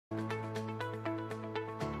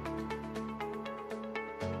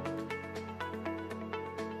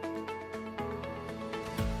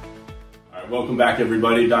Welcome back,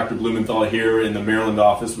 everybody. Dr. Blumenthal here in the Maryland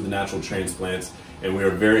office with the Natural Transplants, and we are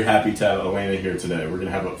very happy to have Alena here today. We're going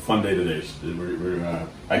to have a fun day today. I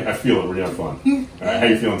feel it. We're going to have fun. All right, how are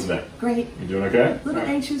you feeling today? Great. You doing okay? A little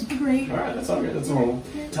anxious, but great. All right, that's all good. That's normal.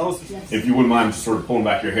 Tell us, Yes. if you wouldn't mind, just sort of pulling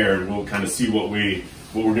back your hair, and we'll kind of see what we're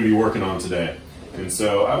going to be working on today. And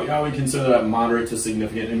so I would consider that moderate to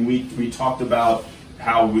significant. And we talked about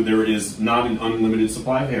how there is not an unlimited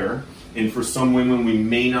supply of hair. And for some women, we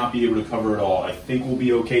may not be able to cover it all. I think we'll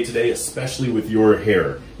be okay today, especially with your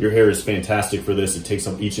hair. Your hair is fantastic for this. It takes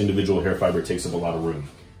up, each individual hair fiber takes up a lot of room.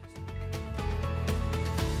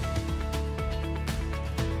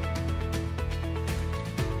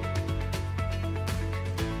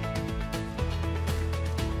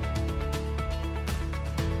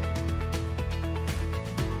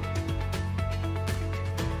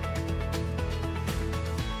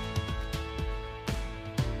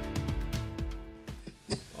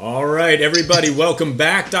 All right, everybody, welcome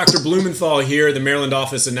back. Dr. Blumenthal here at the Maryland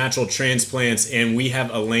office of Natural Transplants, and we have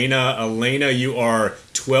Alena. Alena, you are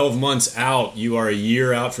 12 months out. You are a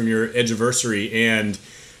year out from your edgiversary, and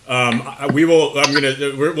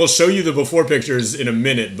we'll show you the before pictures in a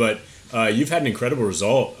minute. But you've had an incredible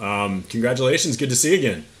result. Congratulations! Good to see you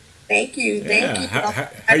again. Thank you. Thank you.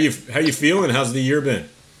 How you feeling? How's the year been?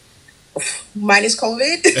 Minus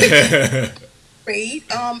COVID. Great.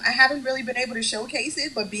 I haven't really been able to showcase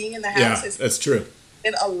it, but being in the house has that's true.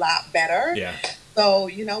 Been a lot better. Yeah. So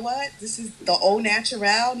you know what? This is the au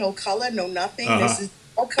natural, no color, no nothing. This is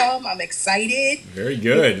outcome. I'm excited. Very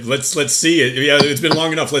good. Let's see it. Yeah, it's been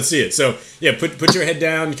long enough. Let's see it. So yeah, put your head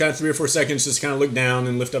down, kind of 3 or 4 seconds. Just kind of look down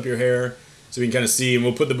and lift up your hair so we can kind of see. And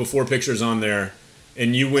we'll put the before pictures on there.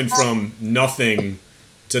 And you went from nothing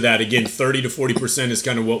to that again. 30 to 40% is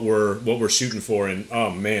kind of what we're shooting for. And oh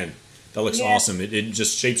man. That looks awesome. It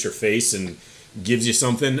just shapes your face and gives you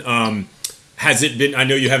something. Has it been, I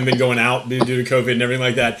know you haven't been going out due to COVID and everything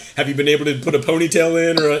like that. Have you been able to put a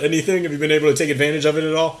ponytail in or anything? Have you been able to take advantage of it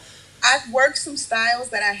at all? I've worked some styles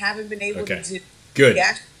that I haven't been able to do. Good. We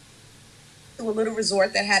actually went to a little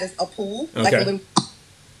resort that had a pool, like a little,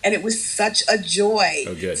 and it was such a joy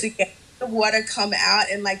to get the water come out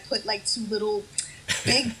and like put like 2 little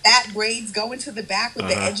big fat braids go into the back with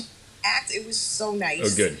the edge. It was so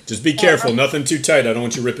nice. Oh, good. Just be careful. Nothing too tight. I don't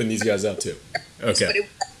want you ripping these guys out, too. Okay.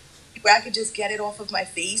 But I could just get it off of my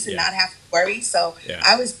face and not have to worry. So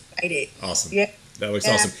I was excited. Awesome. Yeah. That looks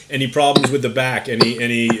awesome. Any problems with the back?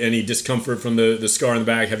 Any discomfort from the scar in the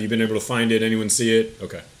back? Have you been able to find it? Anyone see it?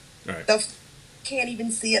 Okay. All right. So can't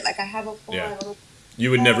even see it. Like I have a little. You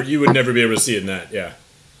would never be able to see it in that. Yeah.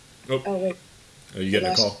 Oh, wait. Oh, you getting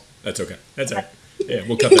a call? That's okay. That's all right. Yeah,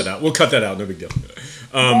 we'll cut that out. We'll cut that out. No big deal.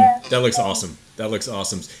 That looks awesome. That looks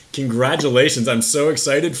awesome. Congratulations. I'm so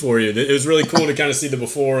excited for you. It was really cool to kind of see the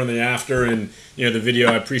before and the after and, you know, the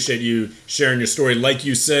video. I appreciate you sharing your story. Like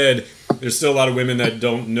you said, there's still a lot of women that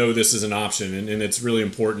don't know this is an option, and it's really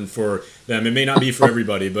important for them. It may not be for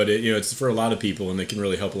everybody, but it's for a lot of people, and it can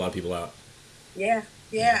really help a lot of people out. Yeah,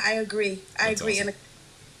 I agree. I agree. Awesome. And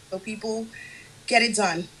so people get it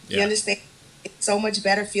done. You understand? It's so much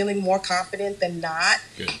better, feeling more confident than not.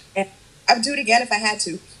 Good. And I would do it again if I had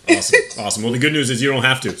to. Awesome. Well, the good news is you don't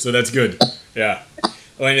have to, so that's good. Yeah.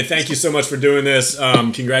 Alena, thank you so much for doing this.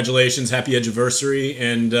 Congratulations, happy edgiversary,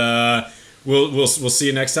 and we'll see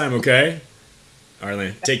you next time. Okay. All right,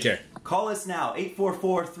 Alena, take care. Call us now,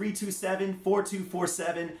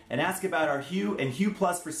 844-327-4247, and ask about our Hue and Hue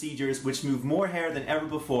Plus procedures, which move more hair than ever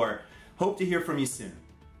before. Hope to hear from you soon.